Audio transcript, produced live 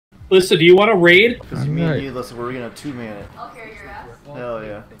Lissa, do you want to raid? Because me and you, Lissa, we're gonna 2-man it. I'll carry your ass. Hell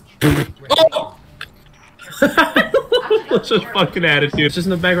yeah. Oh! What's this fucking attitude? It's just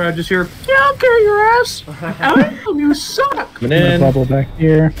in the background, just hear, yeah, I'll carry your ass. Oh, you suck. Coming in. Bubble back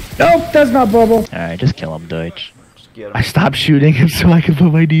here. Nope, that's not bubble. Alright, just kill him, Deutsch. Just get him. I stopped shooting him so I could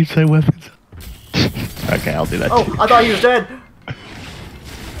put my deep sight weapons. Okay, I'll do that too. I thought he was dead!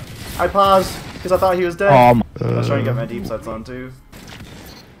 I paused, because I thought he was dead. I was trying to get my deep sights on too.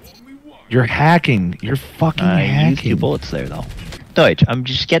 You're hacking. You're fucking hacking. Used 2 bullets there though. Deutsch, I'm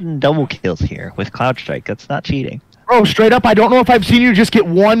just getting double kills here with Cloud Strike. That's not cheating. Bro, straight up, I don't know if I've seen you just get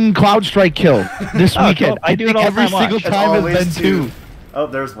 1 Cloud Strike kill this weekend. I do it all every the time. single time has been 2. Oh,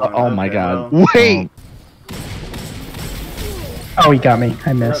 there's one. Oh my god. Well. Wait! Oh, he got me.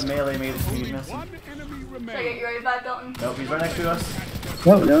 I missed. Melee made the speed miss. Should I get you right back, Dalton? Nope, he's right next to us.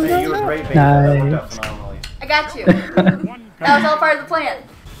 No, no, Hey, you were no, great, baby. no. That worked out phenomenally. I got you. That was all part of the plan.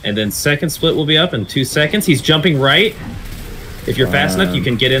 And then second split will be up in 2 seconds. He's jumping right. If you're fast enough, you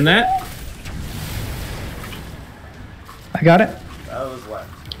can get in that. I got it. That was left.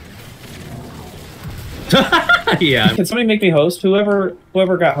 Yeah. Can somebody make me host? Whoever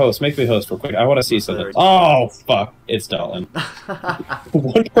got host, make me host real quick. I want to see something. Oh, fuck. It's Dalton.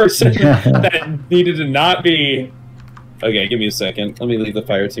 One person that needed to not be... Okay, give me a second. Let me leave the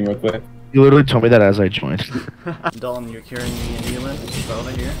fire team real quick. You literally told me that as I joined. Dalton, you're carrying me and Nealon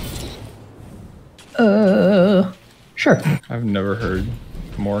over here? Sure. I've never heard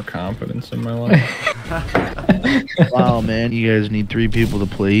more confidence in my life. Wow, man. You guys need 3 people to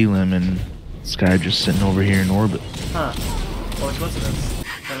play Elim, and this guy just sitting over here in orbit. Huh. Well, coincidence.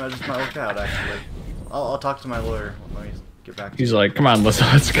 That just might work out, actually. I'll talk to my lawyer. Let me get back to He's like, come on, Lissa,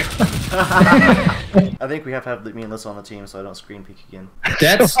 let's go. I think we have to have me and Lissa on the team so I don't screen peek again.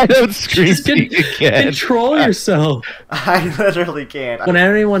 That's... I don't scream again. Control yourself. I literally can't. When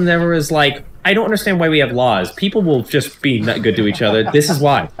anyone ever is like, I don't understand why we have laws. People will just be not good to each other. This is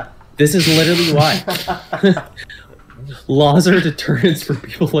why. This is literally why. Laws are deterrents for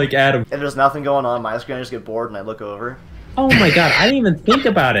people like Adam. And there's nothing going on my screen, I just get bored and I look over. Oh my god, I didn't even think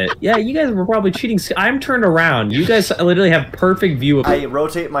about it. Yeah, you guys were probably cheating. I'm turned around. You guys literally have perfect view of... I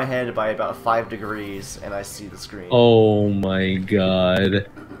rotate my head by about 5 degrees and I see the screen. Oh my god.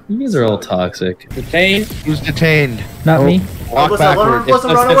 You guys are all toxic. Detained? Who's detained? Not me. Walk backward.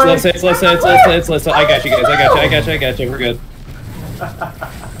 It's Lissa. I got you guys. I got you. We're good.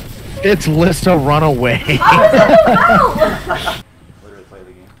 It's Lissa, run away. Literally play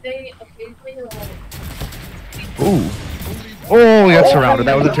the game. They occasionally Ooh. Oh, we got surrounded.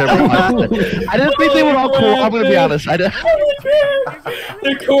 That was a terrible accident. I didn't think they were all cool. I'm gonna be honest. They're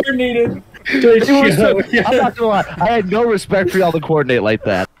coordinated. I'm not gonna lie. I had no respect for y'all to coordinate like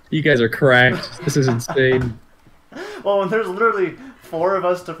that. You guys are cracked. This is insane. Well, when there's literally 4 of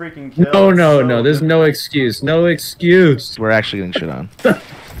us to freaking kill. No. There's no excuse. No excuse. We're actually getting shit on.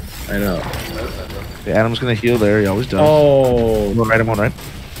 I know. Yeah, Adam's gonna heal there. He always does. Oh. I'm on right.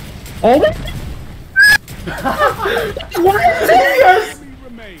 Oh my... Yes!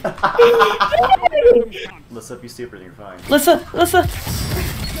 Lissa, be stupid, you're fine. Lissa.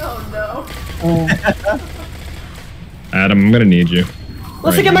 Oh no. Adam, I'm gonna need you.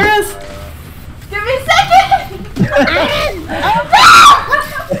 Lissa, get my res! Give me a second!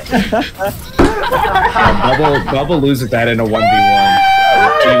 Bubble loses that in a 1v1.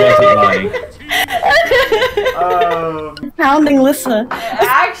 He wasn't lying. Pounding Lissa.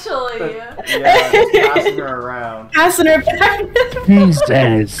 Actually. Yeah, just passing her around. Passing her back.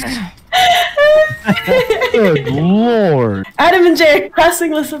 Jesus. Good lord. Adam and Jay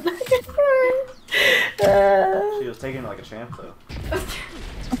passing Lissa back. She was taking it like a champ, though.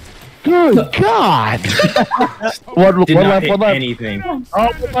 Good God. One left. Anything. Oh,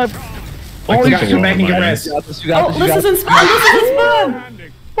 one left. Oh, you got to back and get res. Oh, Lissa's in spawn.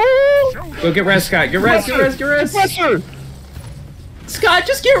 Go get res, Scott. Get res. Pressure. Scott,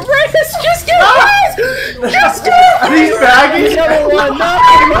 just get res. Just get res. Just get res. He's bagging.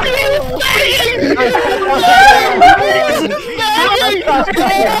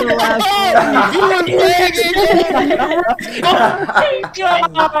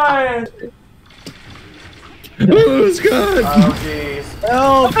 God. Oh, Scott. Oh, jeez.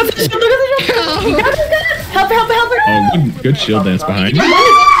 Help! Help her! Oh, good shield dance behind you.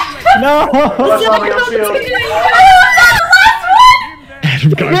 No!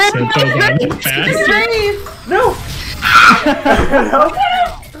 Adam got sent over fast. No!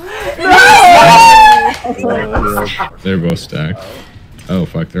 They're both stacked. Oh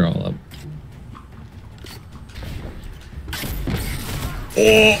fuck, they're all up.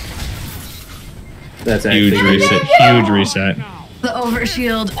 That's huge reset. Huge reset. The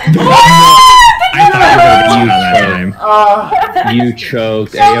overshield. I thought You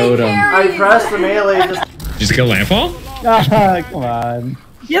choked. Aoedam. I pressed the melee. Just get a landfall? Come on.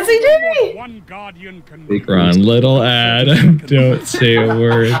 Yes, he did. Run, little Adam. Don't say a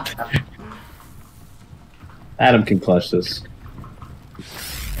word. Adam can clutch this.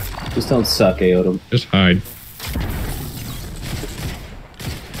 Just don't suck, Aoedam. Just hide.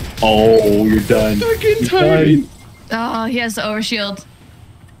 Oh, you're done. Fucking tiny. Oh, he has the overshield.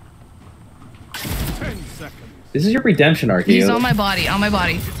 This is your redemption arc. He's Aoedam. on my body, on my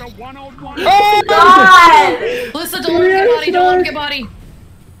body. Oh God! Lissa, don't let him get body, don't let him get body.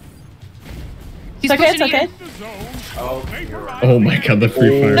 He's It's okay, it's pushing okay. you. Oh, you're right. Oh my god, the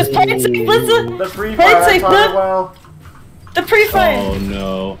free fire. Just play it safe, Lissa. The free Play it fire safe, part, look. well. The pre-fire. Oh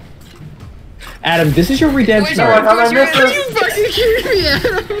no. Adam, this is your redemption Where's arc. How did I miss this?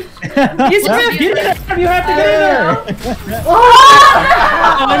 He's Get good. in there! You have to get in there!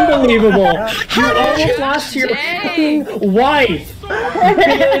 Unbelievable! You almost lost your Dang. fucking wife!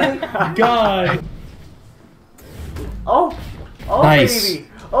 Good God! Oh, oh Nice. baby,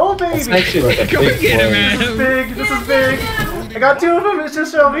 oh It's baby. actually like a Go big get him, play. This is Adam. big. This is big. I got 2 of them. It's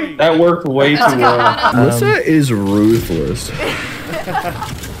just Shelby. That worked way too well. Lissa is ruthless.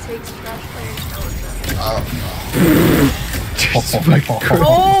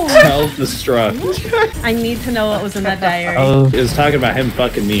 Oh, Self-destruct. I need to know what was in that diary. It was talking about him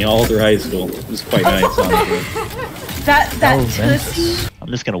fucking me all through high school. It was quite nice, honestly. That pussy. I'm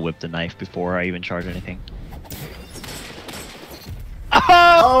just gonna whip the knife before I even charge anything.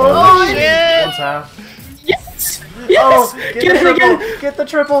 Oh, shit. One's half. Yes. Oh, get the triple. Get the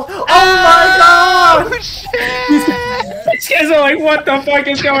triple. Oh my god. These guys are like, what the fuck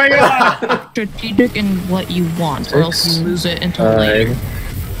is going on? Strategic in what you want, or else you lose it until later.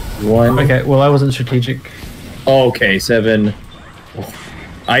 1. Okay, well, I wasn't strategic. Okay, 7.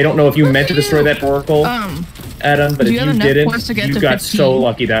 I don't know if you meant to destroy that oracle, Adam, but do if you have you enough didn't, points to get you to got 15? so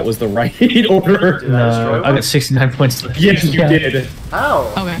lucky that was the right order. No, I got 69 points left. Yes, you did.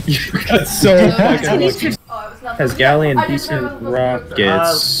 How? Okay. You got so fucking lucky. Oh, it was nothing. Has Galleon I just decent remember those groups.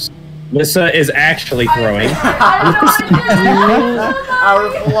 rockets? Lissa is actually throwing. I don't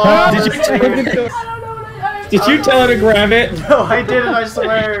know what Our Did you tell him to go- I don't know what I'm Did you tell her to grab it? No, I didn't. I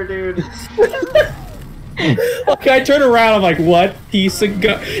swear, dude. Like, I turn around, I'm like, what piece of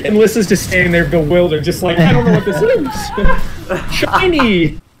gun? And Lissa's just standing there bewildered, just like, I don't know what this is.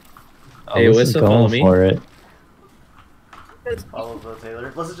 Shiny! Hey, Lissa, follow me. For it. Follow the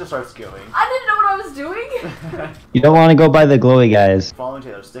Taylor. Let's just start skilling. I didn't know what I was doing. You don't want to go by the glowy guys. Following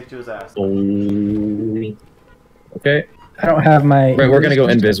Taylor. Stick to his ass. Oh. Okay. I don't have my... Right, we're gonna go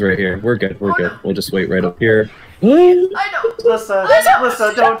invis right here. We're good, we're good. We'll just wait right up here. I know. Lissa,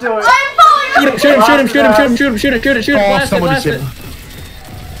 Lissa, don't do it. I'm falling. Shoot him, shoot him, shoot him, shoot him, shoot him, shoot him, shoot him, shoot him, blast it, someone blast just it. hit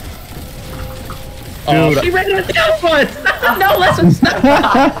Oh, Dude. she ran out the other one! No, listen,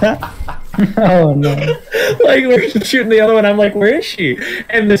 stop! Oh, no. Like, we're shooting the other one, I'm like, where is she?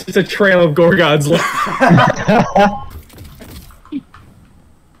 And this is a trail of Gorgons left.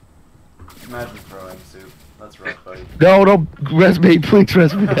 Imagine throwing soup. That's rough, buddy. No, don't res me, please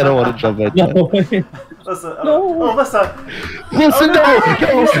res me. I don't want to jump at you. No. Lissa, oh, Lissa. Listen,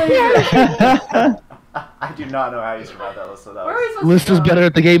 Oh, no! I do not know how you survived that, Lissa. That Where was... is this? Lissa's better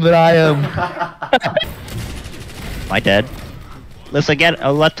at the game than I am. Am I dead? Lissa,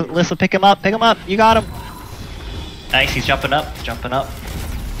 let Lissa pick him up, you got him! Nice, he's jumping up,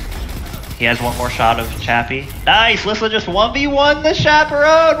 He has one more shot of Chappie. Nice, Lissa just 1v1 the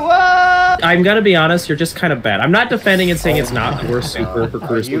chaperone, what? I'm gonna be honest, you're just kind of bad. I'm not defending and saying it's not the worst super for Are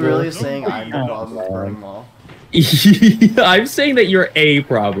Crucible. you really saying I'm the problem with Burning Maul? I'm saying that you're a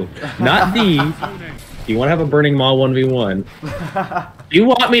problem, not the. You want to have a Burning Maw 1v1? You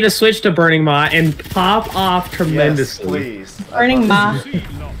want me to switch to Burning Maw and pop off tremendously? Yes, please. Burning Ma.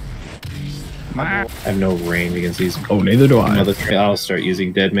 I have no range against these. Oh, neither do I. I'll start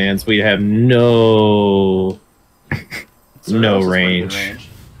using Dead Man's. We have no range.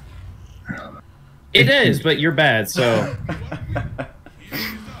 It is, but you're bad, so.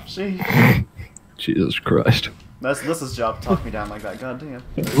 Jesus Christ. That's Lissa's job to talk me down like that. God damn.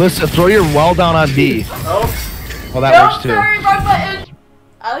 Lissa, throw your well down on B. Oh. Well, that No, works too. sorry, wrong button.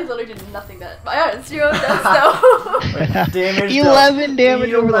 Alex literally did nothing that. I had 0 deaths though. Damage 11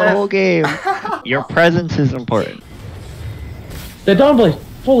 damage over the whole game. Your presence is important. The Dawnblade!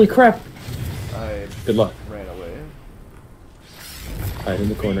 Holy crap! I Good luck. ran away. Hide in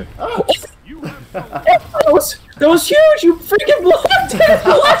the corner. Oh. That was huge! You freaking blocked it!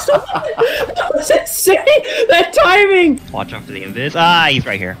 The last one! That was insane! That timing! Watch out for the invis. Ah, he's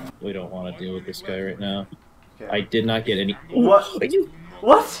right here. We don't want to deal with this guy right now. Okay. I did not get any. What?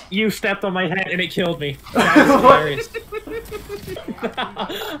 What? You stepped on my head and it killed me. That is hilarious.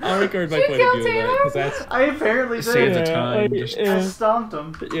 I'll record my point of view of that because that's. I apparently did. Save the time. I stomped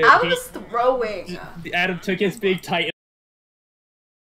him. I was throwing. Adam took his big tight.